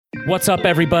What's up,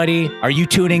 everybody? Are you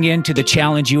tuning in to the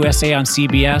Challenge USA on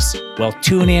CBS? Well,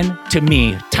 tune in to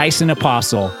me, Tyson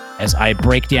Apostle, as I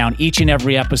break down each and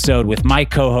every episode with my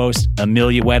co-host,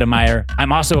 Amelia Wedemeyer.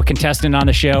 I'm also a contestant on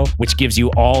the show, which gives you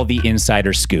all the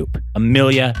insider scoop.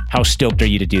 Amelia, how stoked are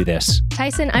you to do this?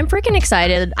 Tyson, I'm freaking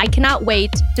excited. I cannot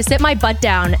wait to sit my butt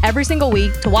down every single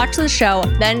week to watch the show,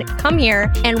 then come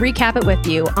here and recap it with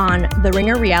you on the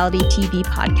Ringer Reality TV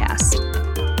podcast.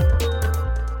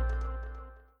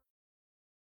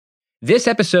 This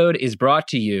episode is brought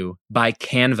to you by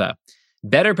Canva.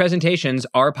 Better presentations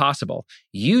are possible.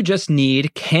 You just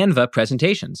need Canva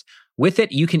presentations. With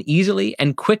it, you can easily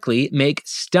and quickly make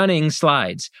stunning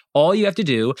slides. All you have to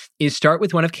do is start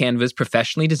with one of Canva's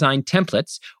professionally designed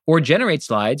templates or generate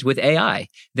slides with AI.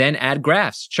 Then add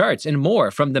graphs, charts, and more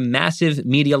from the massive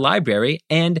media library,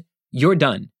 and you're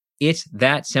done. It's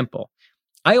that simple.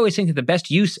 I always think that the best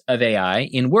use of AI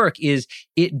in work is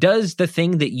it does the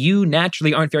thing that you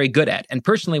naturally aren't very good at. And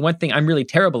personally, one thing I'm really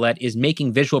terrible at is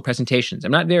making visual presentations.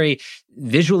 I'm not very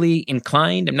visually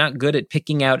inclined. I'm not good at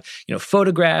picking out,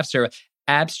 photographs or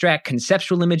abstract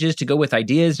conceptual images to go with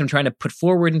ideas I'm trying to put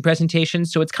forward in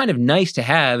presentations. So it's kind of nice to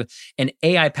have an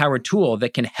AI-powered tool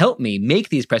that can help me make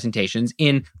these presentations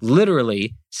in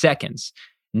literally seconds.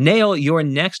 Nail your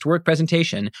next work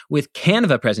presentation with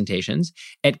Canva presentations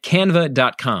at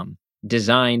canva.com,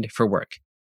 designed for work.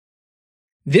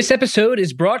 This episode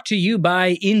is brought to you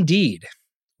by Indeed.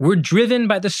 We're driven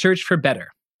by the search for better,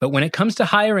 but when it comes to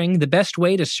hiring, the best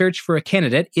way to search for a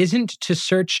candidate isn't to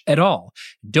search at all.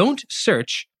 Don't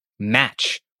search,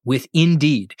 match with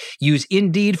Indeed. Use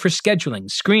Indeed for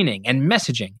scheduling, screening, and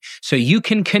messaging so you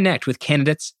can connect with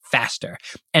candidates faster.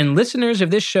 And listeners of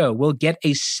this show will get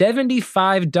a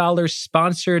 $75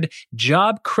 sponsored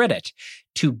job credit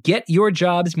to get your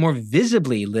jobs more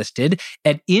visibly listed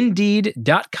at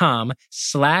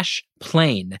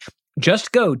Indeed.com/plane.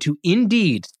 Just go to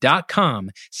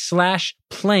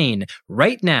Indeed.com/plane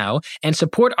right now and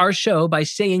support our show by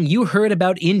saying you heard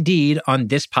about Indeed on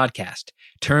this podcast.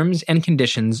 Terms and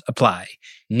conditions apply.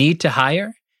 Need to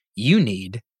hire? You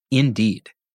need Indeed.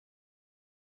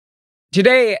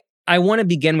 Today, I want to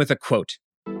begin with a quote.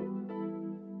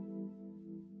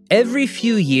 Every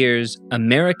few years,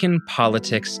 American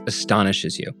politics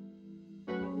astonishes you.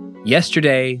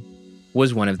 Yesterday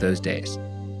was one of those days.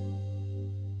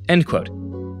 End quote.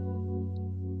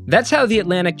 That's how the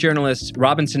Atlantic journalist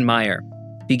Robinson Meyer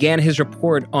began his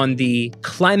report on the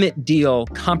climate deal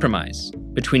compromise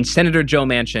between Senator Joe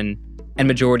Manchin and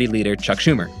Majority Leader Chuck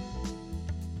Schumer.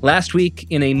 Last week,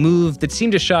 in a move that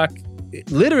seemed to shock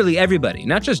literally everybody,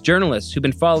 not just journalists who've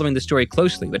been following the story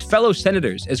closely, but fellow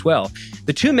senators as well,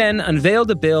 the two men unveiled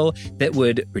a bill that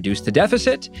would reduce the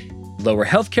deficit, lower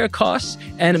healthcare costs,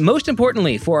 and most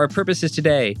importantly, for our purposes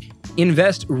today,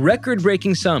 invest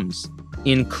record-breaking sums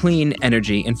in clean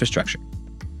energy infrastructure.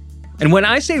 And when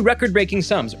I say record-breaking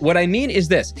sums, what I mean is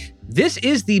this. This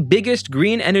is the biggest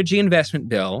green energy investment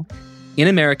bill in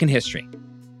American history.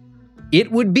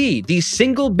 It would be the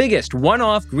single biggest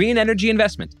one-off green energy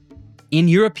investment in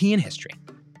European history.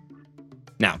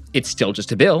 Now, it's still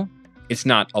just a bill. It's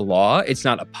not a law. It's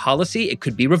not a policy. It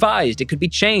could be revised. It could be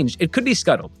changed. It could be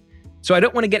scuttled. So I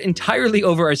don't want to get entirely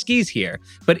over our skis here,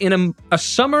 but in a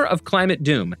summer of climate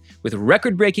doom, with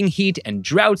record-breaking heat and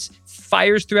droughts,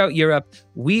 fires throughout Europe,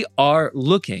 we are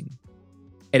looking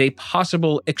at a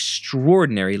possible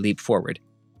extraordinary leap forward.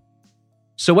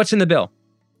 So what's in the bill?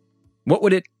 What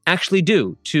would it actually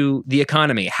do to the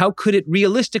economy? How could it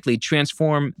realistically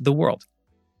transform the world?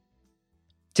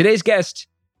 Today's guest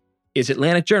is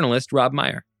Atlantic journalist Rob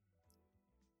Meyer.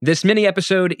 This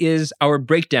mini-episode is our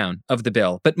breakdown of the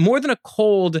bill, but more than a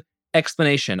cold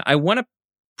explanation, I want to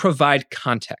provide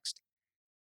context.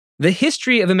 The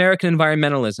history of American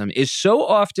environmentalism is so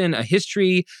often a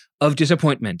history of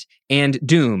disappointment and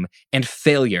doom and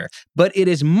failure, but it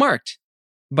is marked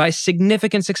by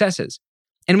significant successes.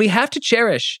 And we have to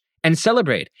cherish and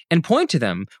celebrate and point to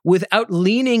them without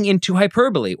leaning into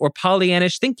hyperbole or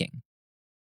Pollyannish thinking.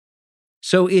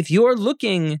 So if you're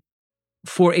looking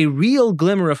for a real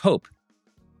glimmer of hope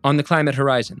on the climate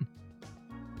horizon,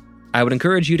 I would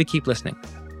encourage you to keep listening.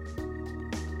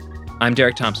 I'm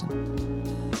Derek Thompson.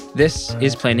 This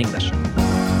is Plain English.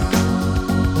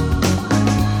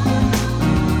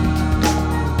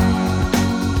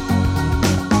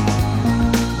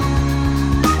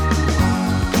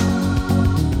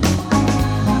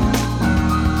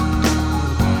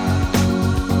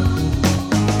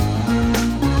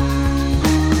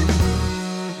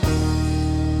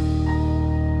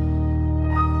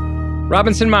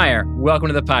 Robinson Meyer, welcome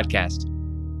to the podcast.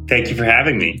 Thank you for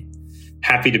having me.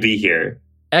 Happy to be here.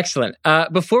 Excellent.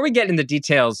 Before we get into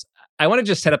details, I want to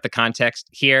just set up the context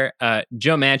here.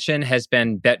 Joe Manchin has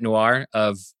been bête noire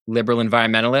of liberal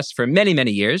environmentalists for many,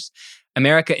 many years.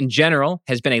 America in general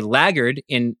has been a laggard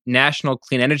in national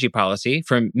clean energy policy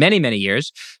for many, many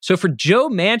years. So for Joe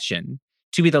Manchin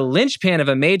to be the linchpin of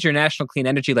a major national clean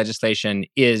energy legislation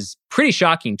is pretty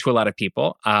shocking to a lot of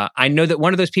people. I know that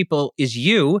one of those people is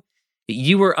you.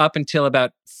 You were up until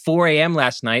about 4 a.m.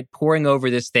 last night poring over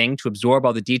this thing to absorb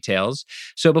all the details.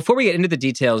 So before we get into the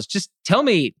details, just tell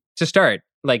me to start,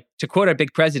 like to quote our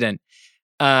big president,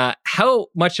 how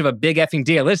much of a big effing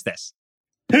deal is this?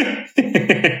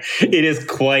 It is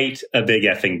quite a big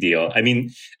effing deal. I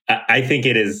mean, I think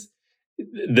it is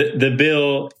the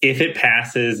bill, if it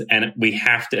passes, and we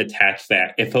have to attach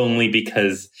that, if only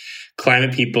because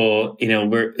climate people,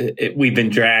 we've been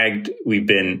dragged, we've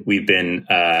been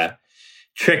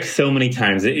tricked so many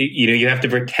times. You have to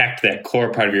protect that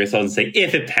core part of yourself and say,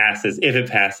 if it passes,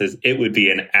 it would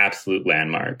be an absolute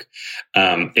landmark.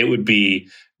 It would be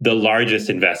the largest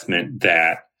investment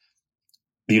that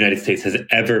the United States has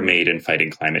ever made in fighting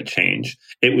climate change.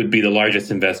 It would be the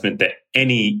largest investment that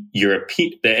any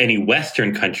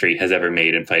Western country has ever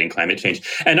made in fighting climate change,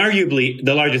 and arguably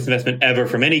the largest investment ever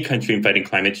from any country in fighting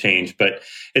climate change. But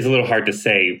it's a little hard to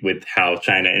say with how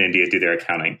China and India do their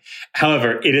accounting.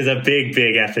 However, it is a big,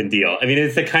 big effing deal. I mean,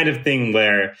 it's the kind of thing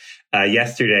where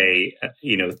yesterday,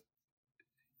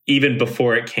 even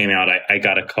before it came out, I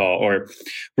got a call, or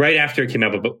right after it came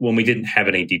out, but when we didn't have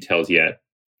any details yet,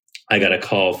 I got a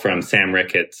call from Sam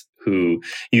Ricketts, who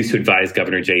used to advise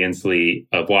Governor Jay Inslee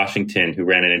of Washington, who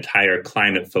ran an entire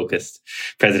climate-focused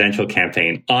presidential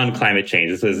campaign on climate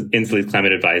change. This was Inslee's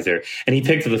climate advisor. And he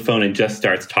picks up the phone and just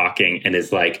starts talking and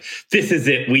is like, this is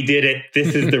it. We did it.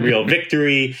 This is the real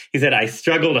victory. He said, I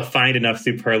struggle to find enough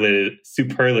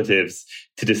superlatives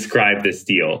to describe this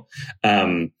deal.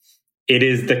 It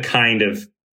is the kind of,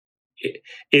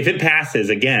 if it passes,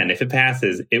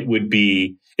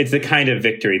 it's the kind of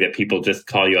victory that people just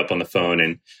call you up on the phone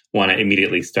and want to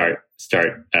immediately start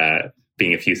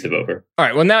being effusive over. All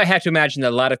right. Well, now I have to imagine that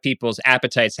a lot of people's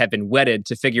appetites have been whetted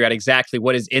to figure out exactly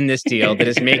what is in this deal that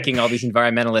is making all these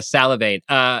environmentalists salivate.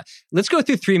 Let's go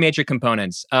through three major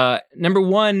components. Number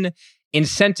one,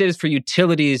 incentives for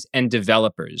utilities and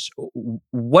developers.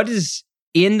 What is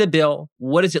in the bill?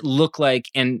 What does it look like?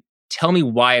 And tell me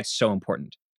why it's so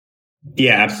important.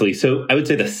 Yeah, absolutely. So I would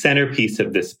say the centerpiece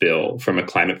of this bill from a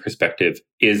climate perspective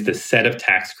is the set of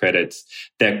tax credits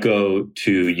that go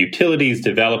to utilities,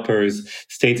 developers,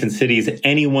 states and cities,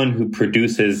 anyone who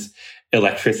produces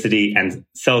electricity and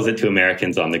sells it to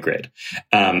Americans on the grid.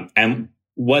 And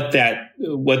what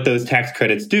those tax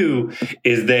credits do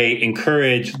is they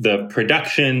encourage the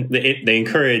production, they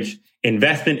encourage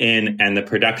investment in and the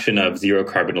production of zero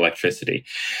carbon electricity.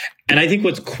 And I think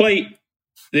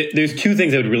there's two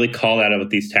things I would really call out about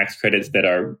these tax credits that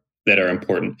are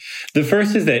important. The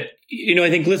first is that, I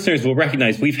think listeners will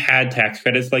recognize we've had tax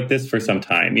credits like this for some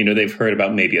time. They've heard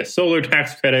about maybe a solar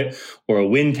tax credit or a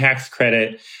wind tax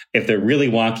credit. If they're really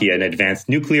wonky, an advanced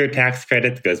nuclear tax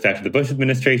credit that goes back to the Bush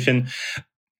administration.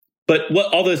 But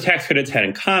what all those tax credits had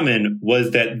in common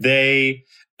was that they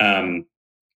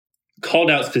called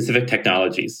out specific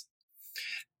technologies.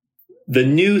 The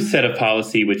new set of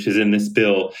policy, which is in this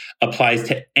bill, applies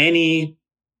to any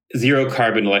zero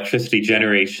carbon electricity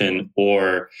generation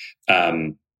or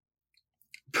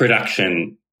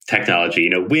production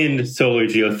technology, wind, solar,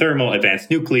 geothermal, advanced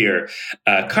nuclear,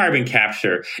 carbon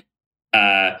capture,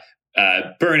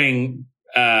 burning,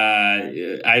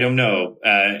 I don't know,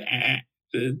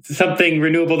 something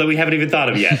renewable that we haven't even thought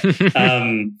of yet.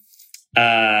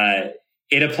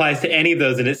 It applies to any of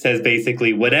those, and it says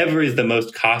basically whatever is the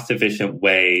most cost-efficient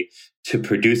way to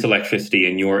produce electricity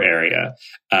in your area,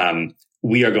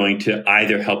 we are going to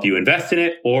either help you invest in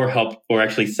it or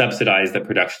actually subsidize the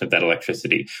production of that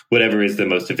electricity, whatever is the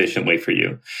most efficient way for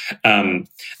you. The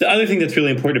other thing that's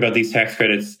really important about these tax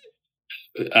credits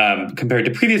compared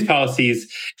to previous policies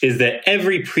is that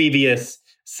every previous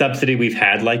subsidy we've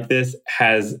had like this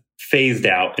has phased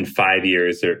out in 5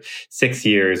 years or 6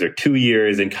 years or 2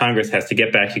 years, and Congress has to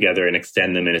get back together and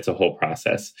extend them, and it's a whole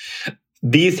process.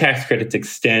 These tax credits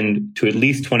extend to at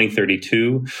least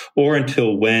 2032 or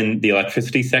until when the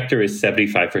electricity sector is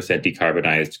 75%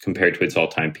 decarbonized compared to its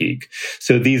all-time peak.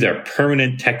 So these are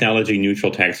permanent technology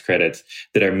neutral tax credits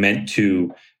that are meant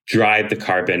to drive the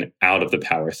carbon out of the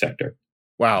power sector.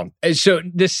 Wow. So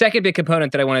the second big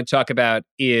component that I want to talk about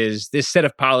is this set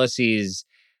of policies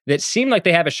that seem like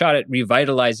they have a shot at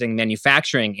revitalizing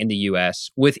manufacturing in the U.S.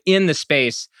 within the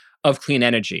space of clean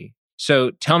energy.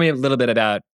 So tell me a little bit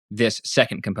about this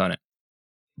second component.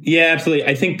 Yeah, absolutely.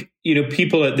 I think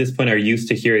people at this point are used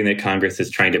to hearing that Congress is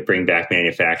trying to bring back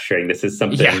manufacturing. This is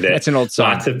something that that's an old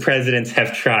song. Lots of presidents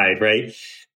have tried, right?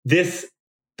 This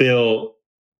bill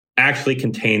actually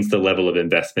contains the level of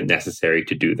investment necessary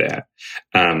to do that.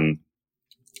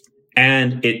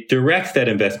 And it directs that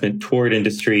investment toward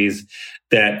industries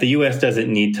that the U.S.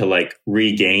 doesn't need to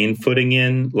regain footing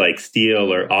in, like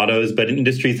steel or autos, but in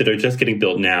industries that are just getting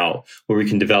built now, where we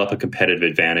can develop a competitive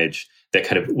advantage that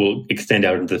kind of will extend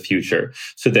out into the future.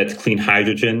 So that's clean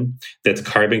hydrogen, that's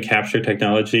carbon capture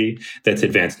technology, that's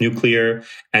advanced nuclear,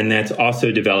 and that's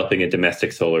also developing a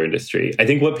domestic solar industry. I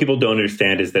think what people don't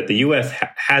understand is that the U.S.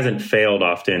 hasn't failed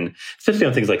often, especially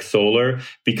on things like solar,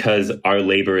 because our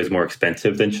labor is more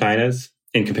expensive than China's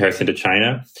in comparison to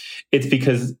China. It's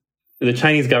because the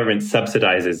Chinese government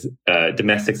subsidizes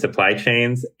domestic supply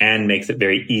chains and makes it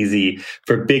very easy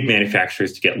for big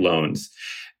manufacturers to get loans.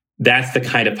 That's the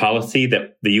kind of policy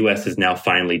that the U.S. is now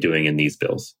finally doing in these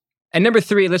bills. And number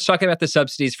 3, let's talk about the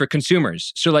subsidies for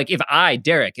consumers. So if I,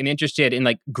 Derek, am interested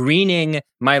in greening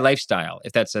my lifestyle,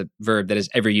 if that's a verb that is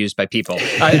ever used by people,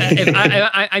 if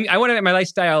I want to make my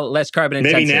lifestyle less carbon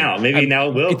intensive. Maybe now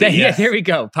it will be. Yes. Yeah, there we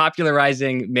go.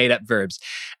 Popularizing made up verbs.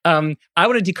 I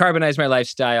want to decarbonize my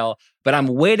lifestyle, but I'm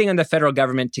waiting on the federal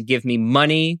government to give me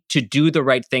money to do the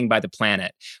right thing by the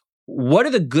planet. What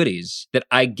are the goodies that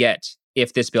I get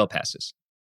if this bill passes?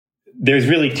 There's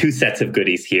really 2 sets of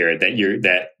goodies here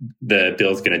that the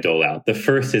bill's going to dole out. The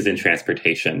first is in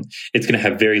transportation. It's going to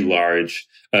have very large,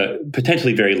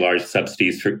 potentially very large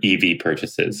subsidies for EV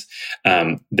purchases.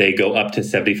 They go up to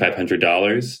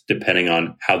 $7,500, depending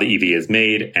on how the EV is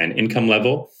made and income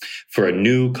level, for a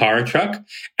new car or truck.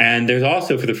 And there's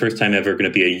also, for the first time ever, going to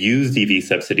be a used EV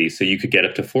subsidy. So you could get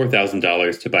up to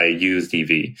 $4,000 to buy a used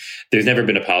EV. There's never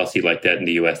been a policy like that in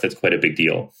the US. That's quite a big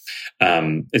deal,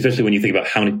 especially when you think about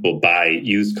how many people buy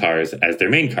used cars as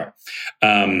their main car,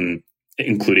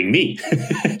 including me.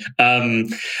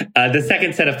 The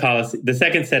second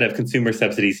set of consumer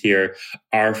subsidies here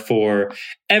are for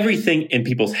everything in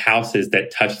people's houses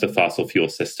that touch the fossil fuel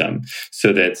system.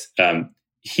 So that's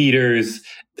heaters,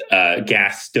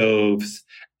 gas stoves,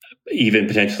 even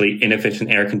potentially inefficient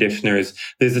air conditioners.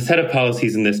 There's a set of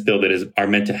policies in this bill that are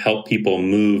meant to help people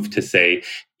move to, say,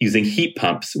 using heat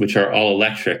pumps, which are all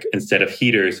electric, instead of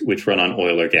heaters, which run on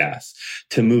oil or gas,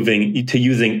 to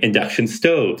using induction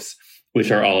stoves, which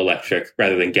are all electric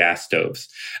rather than gas stoves.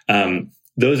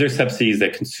 Those are subsidies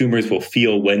that consumers will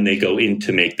feel when they go in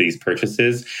to make these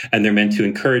purchases. And they're meant to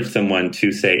encourage someone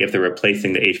to, say, if they're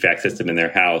replacing the HVAC system in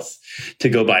their house, to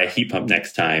go buy a heat pump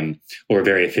next time, or a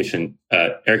very efficient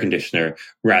air conditioner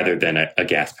rather than a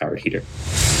gas-powered heater.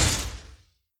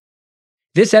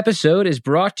 This episode is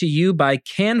brought to you by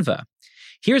Canva.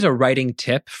 Here's a writing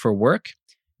tip for work.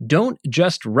 Don't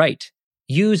just write.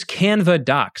 Use Canva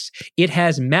Docs. It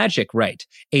has Magic Write,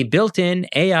 a built-in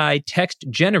AI text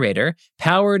generator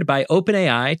powered by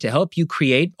OpenAI to help you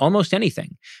create almost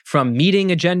anything, from meeting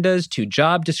agendas to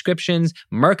job descriptions,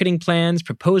 marketing plans,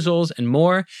 proposals, and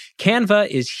more. Canva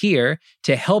is here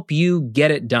to help you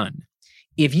get it done.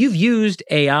 If you've used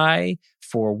AI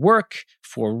for work,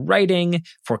 for writing,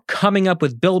 for coming up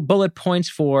with bullet points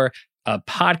for a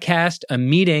podcast, a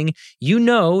meeting, you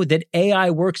know that AI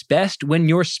works best when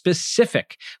you're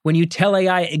specific, when you tell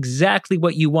AI exactly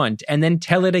what you want and then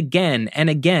tell it again and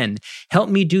again. Help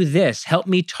me do this. Help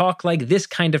me talk like this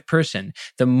kind of person.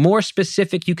 The more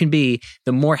specific you can be,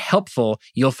 the more helpful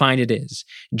you'll find it is.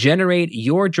 Generate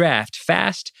your draft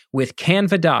fast with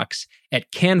Canva Docs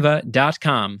at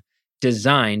canva.com,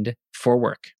 designed for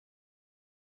work.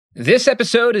 This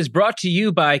episode is brought to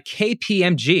you by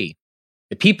KPMG.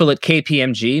 The people at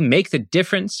KPMG make the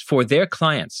difference for their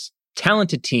clients.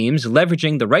 Talented teams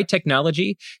leveraging the right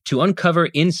technology to uncover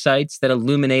insights that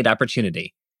illuminate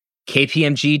opportunity.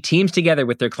 KPMG teams together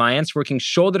with their clients, working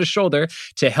shoulder to shoulder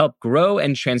to help grow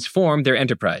and transform their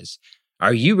enterprise.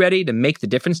 Are you ready to make the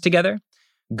difference together?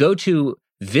 Go to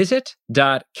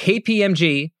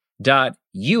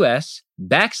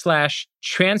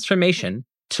visit.kpmg.us/transformation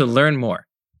to learn more.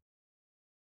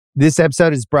 This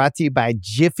episode is brought to you by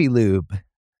Jiffy Lube.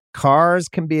 Cars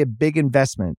can be a big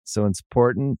investment, so it's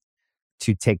important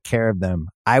to take care of them.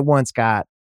 I once got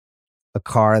a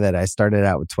car that I started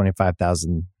out with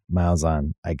 25,000 miles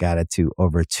on. I got it to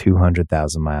over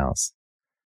 200,000 miles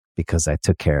because I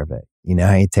took care of it. You know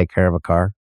how you take care of a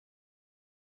car?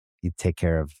 You take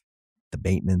care of the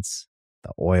maintenance,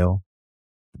 the oil,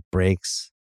 the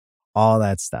brakes, all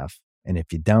that stuff. And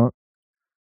if you don't,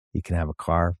 you can have a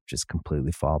car just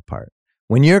completely fall apart.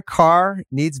 When your car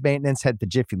needs maintenance, head to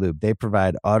Jiffy Lube. They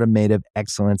provide automotive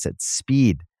excellence at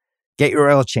speed. Get your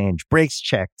oil change, brakes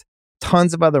checked,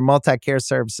 tons of other multi-care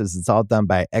services. It's all done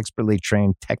by expertly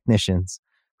trained technicians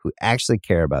who actually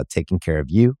care about taking care of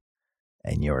you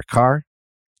and your car.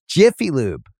 Jiffy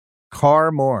Lube,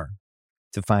 car more.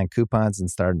 To find coupons and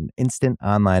start an instant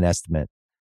online estimate,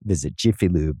 visit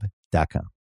jiffylube.com.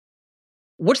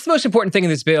 What's the most important thing in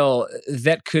this bill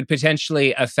that could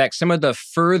potentially affect some of the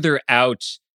further out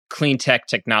clean tech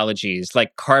technologies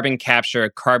like carbon capture,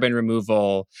 carbon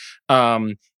removal?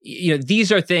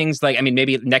 These are things like,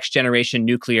 maybe next generation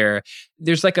nuclear.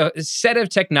 There's like a set of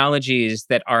technologies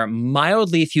that are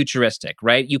mildly futuristic,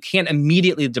 right? You can't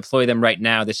immediately deploy them right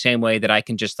now the same way that I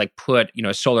can just like put,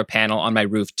 a solar panel on my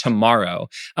roof tomorrow.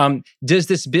 Does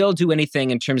this bill do anything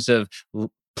in terms of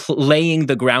laying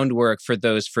the groundwork for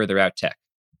those further out tech?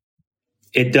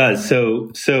 It does. So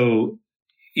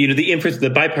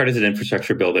the bipartisan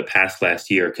infrastructure bill that passed last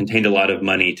year contained a lot of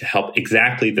money to help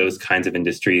exactly those kinds of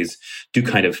industries do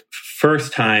kind of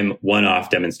first-time, one-off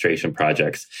demonstration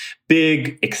projects.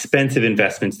 Big, expensive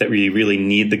investments that we really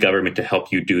need the government to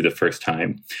help you do the first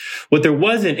time. What there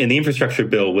wasn't in the infrastructure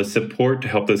bill was support to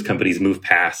help those companies move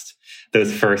past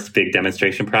those first big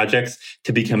demonstration projects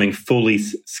to becoming fully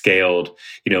scaled,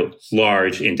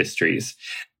 large industries.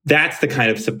 That's the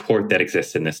kind of support that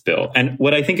exists in this bill. And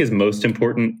what I think is most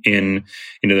important in,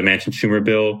 the Manchin-Schumer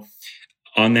bill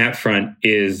on that front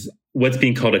is what's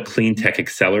being called a clean tech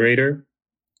accelerator,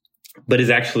 but is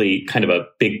actually kind of a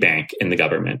big bank in the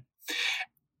government.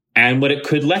 And what it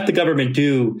could let the government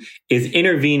do is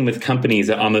intervene with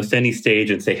companies at almost any stage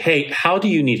and say, hey, how do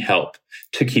you need help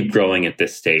to keep growing at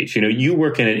this stage? You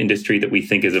work in an industry that we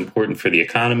think is important for the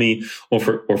economy or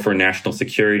for national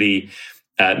security.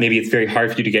 Maybe it's very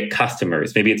hard for you to get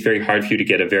customers. Maybe it's very hard for you to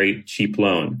get a very cheap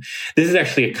loan. This is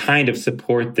actually a kind of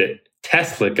support that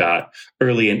Tesla got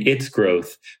early in its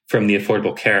growth from the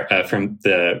Affordable Care, from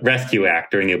the Rescue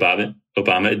Act during the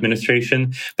Obama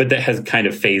administration, but that has kind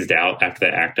of phased out after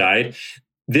that act died.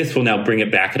 This will now bring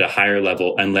it back at a higher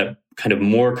level and let kind of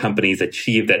more companies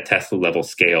achieve that Tesla level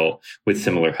scale with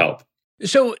similar help.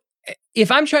 So if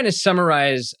I'm trying to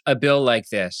summarize a bill like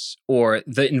this or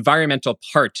the environmental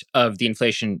part of the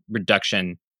Inflation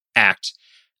Reduction Act,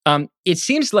 it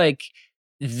seems like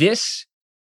these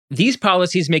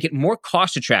policies make it more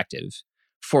cost attractive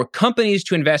for companies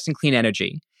to invest in clean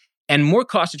energy and more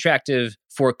cost attractive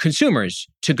for consumers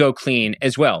to go clean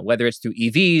as well, whether it's through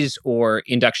EVs or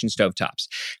induction stovetops.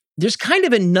 There's kind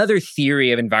of another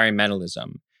theory of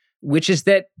environmentalism, which is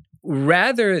that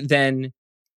rather than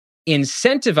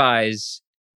incentivize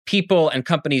people and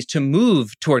companies to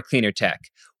move toward cleaner tech,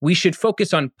 we should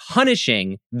focus on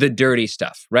punishing the dirty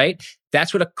stuff, right?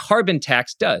 That's what a carbon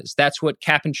tax does. That's what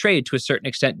cap and trade to a certain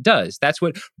extent does. That's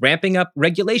what ramping up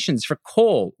regulations for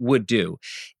coal would do.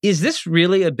 Is this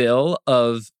really a bill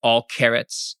of all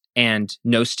carrots and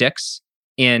no sticks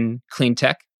in clean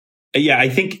tech? Yeah, I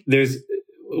think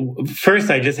first,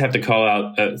 I just have to call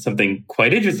out something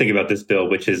quite interesting about this bill,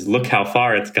 which is look how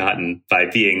far it's gotten by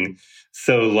being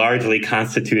so largely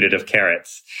constituted of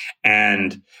carrots.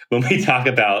 And when we talk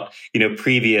about,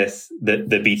 previous, the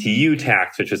BTU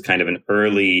tax, which was kind of an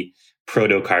early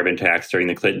proto-carbon tax during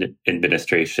the Clinton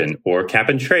administration, or cap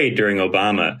and trade during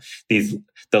Obama,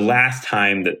 the last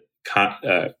time that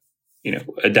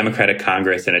a Democratic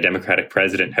Congress and a Democratic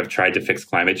president have tried to fix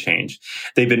climate change,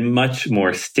 they've been much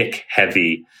more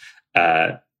stick-heavy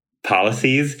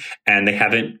policies, and they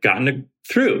haven't gotten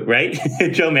through, right?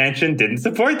 Joe Manchin didn't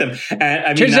support them.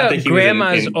 Turns out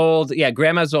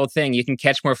grandma's old thing, you can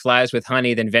catch more flies with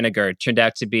honey than vinegar, turned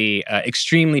out to be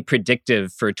extremely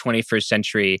predictive for 21st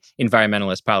century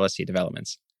environmentalist policy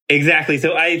developments. Exactly.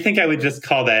 So I think I would just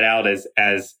call that out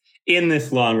as in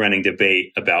this long-running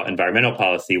debate about environmental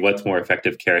policy, what's more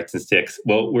effective, carrots and sticks?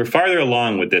 Well, we're farther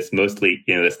along with this mostly,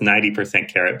 this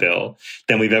 90% carrot bill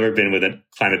than we've ever been with a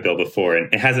climate bill before.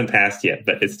 And it hasn't passed yet,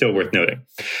 but it's still worth noting.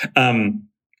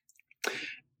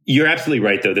 You're absolutely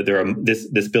right, though, that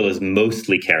this bill is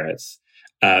mostly carrots.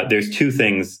 There's two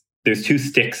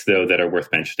sticks, though, that are worth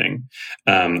mentioning.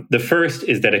 The first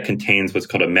is that it contains what's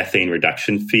called a methane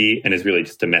reduction fee and is really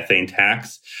just a methane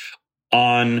tax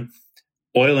on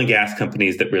oil and gas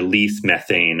companies that release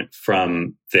methane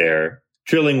from their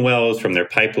drilling wells, from their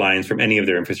pipelines, from any of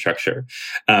their infrastructure.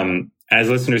 As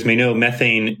listeners may know,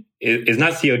 methane is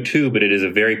not CO2, but it is a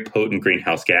very potent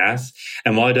greenhouse gas.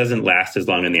 And while it doesn't last as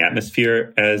long in the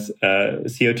atmosphere as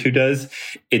CO2 does,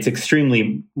 it's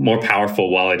extremely more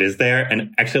powerful while it is there.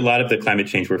 And actually, a lot of the climate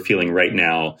change we're feeling right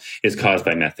now is caused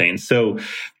by methane. So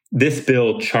this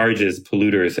bill charges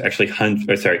polluters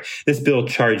this bill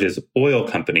charges oil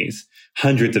companies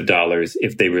hundreds of dollars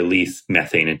if they release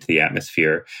methane into the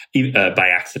atmosphere by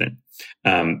accident.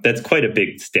 That's quite a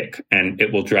big stick, and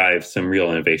it will drive some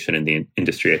real innovation in the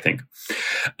industry, I think.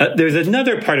 There's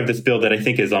another part of this bill that I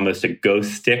think is almost a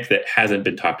ghost stick that hasn't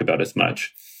been talked about as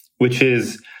much, which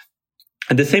is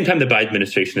at the same time the Biden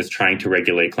administration is trying to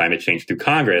regulate climate change through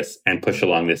Congress and push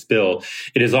along this bill,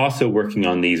 it is also working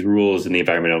on these rules in the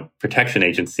Environmental Protection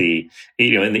Agency,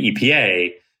 in the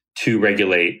EPA, to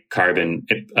regulate carbon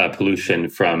pollution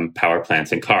from power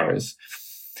plants and cars.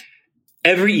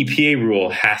 Every EPA rule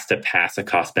has to pass a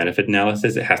cost-benefit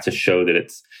analysis. It has to show that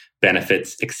its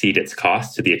benefits exceed its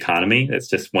costs to the economy. That's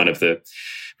just one of the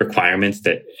requirements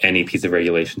that any piece of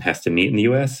regulation has to meet in the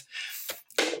US.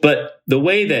 But the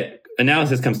way that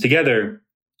analysis comes together,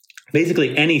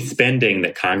 basically any spending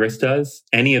that Congress does,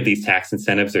 any of these tax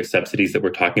incentives or subsidies that we're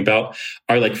talking about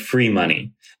are like free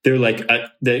money. They're like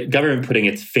the government putting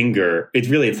its finger,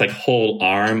 it's like whole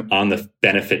arm on the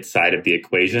benefit side of the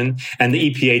equation. And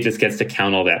the EPA just gets to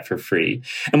count all that for free.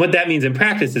 And what that means in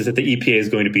practice is that the EPA is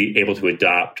going to be able to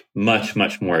adopt much,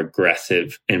 much more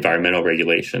aggressive environmental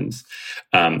regulations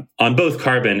on both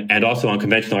carbon and also on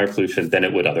conventional air pollution than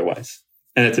it would otherwise.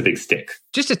 And that's a big stick.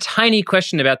 Just a tiny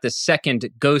question about the second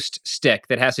ghost stick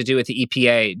that has to do with the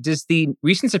EPA. Does the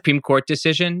recent Supreme Court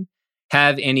decision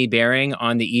have any bearing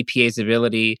on the EPA's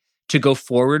ability to go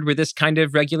forward with this kind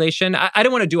of regulation? I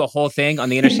don't want to do a whole thing on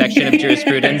the intersection of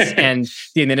jurisprudence and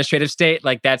the administrative state.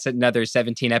 Like that's another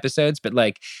 17 episodes. But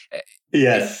like,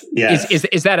 yes.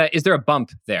 Is there a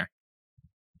bump there?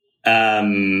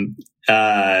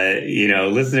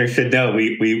 Listeners should know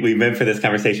we meant for this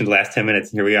conversation the last 10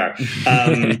 minutes, and here we are.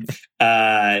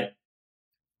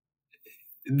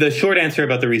 The short answer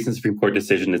about the recent Supreme Court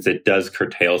decision is it does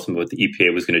curtail some of what the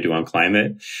EPA was going to do on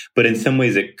climate, but in some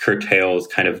ways it curtails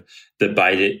kind of the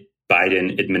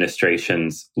Biden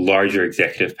administration's larger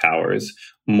executive powers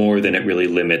more than it really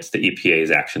limits the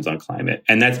EPA's actions on climate.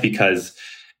 And that's because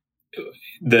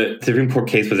the Supreme Court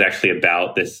case was actually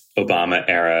about this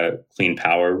Obama-era Clean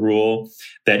Power rule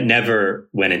that never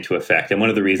went into effect. And one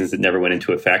of the reasons it never went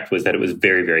into effect was that it was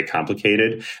very, very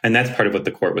complicated. And that's part of what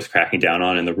the court was cracking down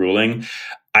on in the ruling.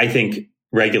 I think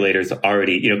regulators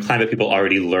already, climate people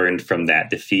already learned from that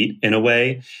defeat in a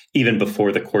way, even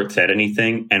before the court said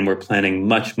anything. And we're planning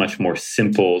much, much more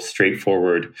simple,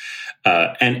 straightforward,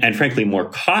 and frankly, more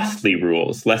costly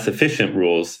rules, less efficient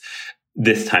rules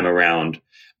this time around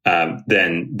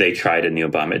than they tried in the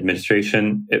Obama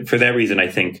administration. For that reason, I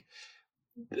think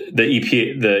the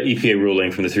EPA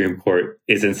ruling from the Supreme Court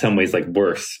is in some ways like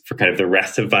worse for kind of the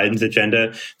rest of Biden's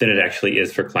agenda than it actually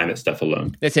is for climate stuff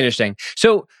alone. That's interesting.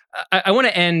 So I want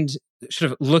to end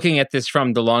sort of looking at this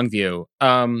from the long view.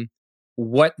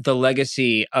 What the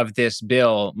legacy of this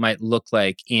bill might look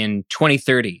like in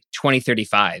 2030,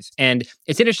 2035. And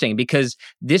it's interesting because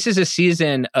this is a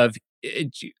season of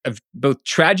both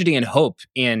tragedy and hope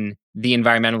in the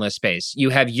environmentalist space. You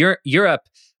have Europe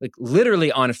like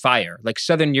literally on fire, like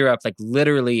Southern Europe, like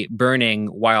literally burning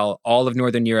while all of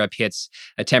Northern Europe hits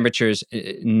temperatures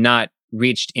not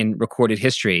reached in recorded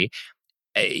history.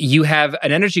 You have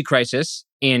an energy crisis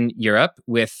in Europe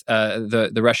with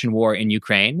the Russian war in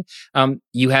Ukraine.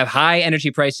 You have high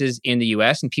energy prices in the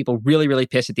US and people really, really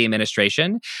pissed at the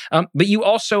administration. But you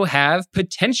also have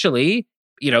potentially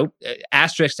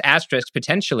asterisk,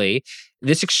 potentially,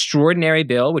 this extraordinary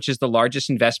bill, which is the largest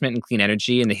investment in clean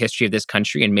energy in the history of this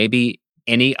country and maybe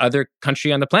any other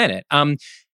country on the planet.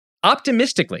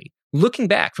 Optimistically, looking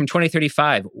back from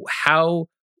 2035, how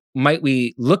might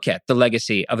we look at the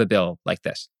legacy of a bill like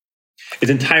this?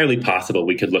 It's entirely possible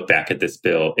we could look back at this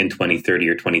bill in 2030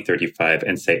 or 2035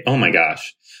 and say, oh my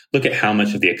gosh, look at how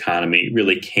much of the economy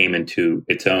really came into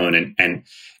its own and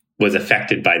was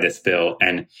affected by this bill,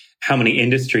 and how many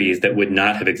industries that would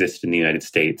not have existed in the United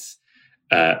States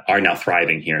are now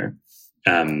thriving here.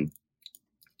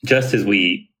 Just as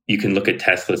you can look at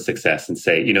Tesla's success and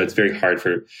say, it's very hard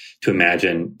to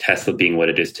imagine Tesla being what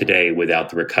it is today without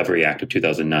the Recovery Act of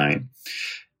 2009.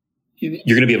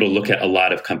 You're going to be able to look at a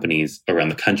lot of companies around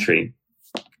the country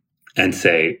and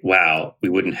say, wow, we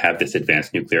wouldn't have this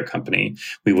advanced nuclear company.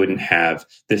 We wouldn't have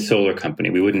this solar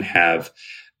company. We wouldn't have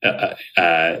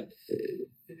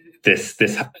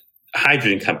this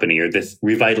hydrogen company or this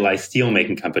revitalized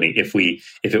steelmaking company if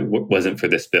it wasn't for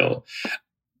this bill.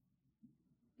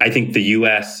 I think the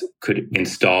U.S. could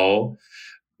install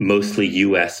mostly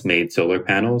U.S.-made solar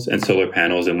panels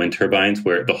and wind turbines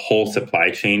where the whole supply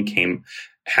chain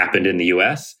happened in the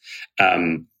U.S.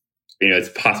 It's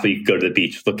possible you could go to the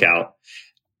beach, look out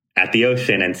at the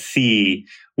ocean and see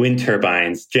wind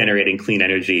turbines generating clean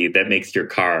energy that makes your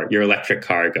electric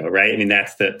car go, right? I mean,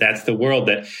 that's the world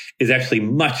that is actually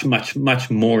much, much, much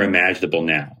more imaginable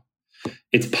now.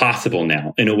 it's possible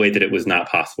now in a way that it was not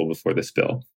possible before this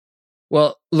bill.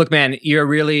 Well, look, man, you're a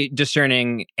really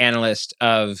discerning analyst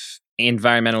of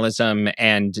environmentalism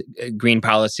and green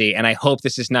policy. And I hope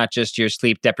this is not just your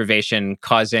sleep deprivation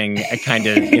causing a kind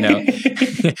of,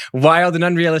 wild and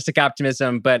unrealistic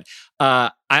optimism. But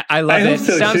I love it.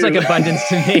 So Sounds too. like abundance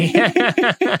to me.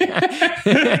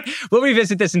 We'll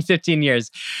revisit this in 15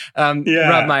 years.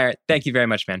 Rob Meyer, thank you very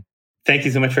much, man. Thank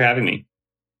you so much for having me.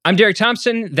 I'm Derek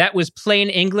Thompson. That was Plain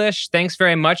English. Thanks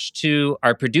very much to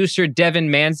our producer, Devin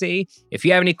Manzi. If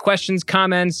you have any questions,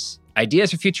 comments, ideas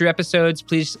for future episodes,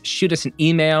 please shoot us an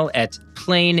email at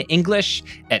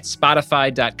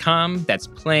plainenglish@spotify.com. That's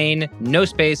plain, no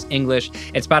space, English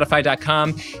at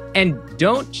spotify.com. And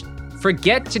don't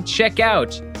forget to check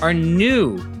out our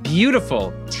new,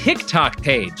 beautiful TikTok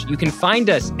page. You can find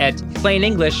us at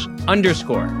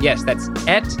 @PlainEnglish_. Yes, that's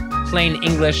at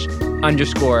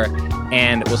 @PlainEnglish_.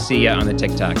 And we'll see you on the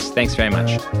TikToks. Thanks very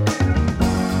much.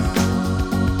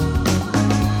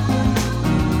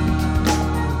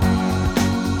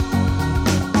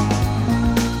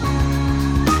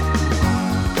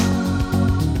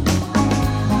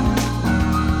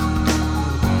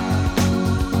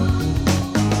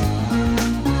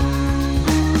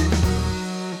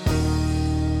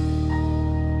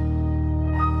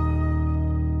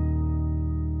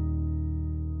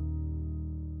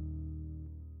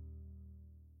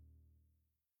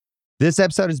 This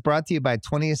episode is brought to you by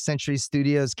 20th Century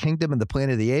Studios' Kingdom of the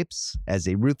Planet of the Apes. As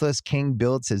a ruthless king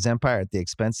builds his empire at the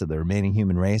expense of the remaining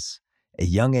human race, a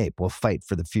young ape will fight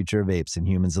for the future of apes and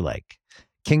humans alike.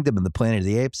 Kingdom of the Planet of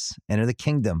the Apes. Enter the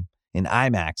kingdom in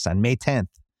IMAX on May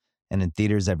 10th and in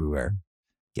theaters everywhere.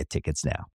 Get tickets now.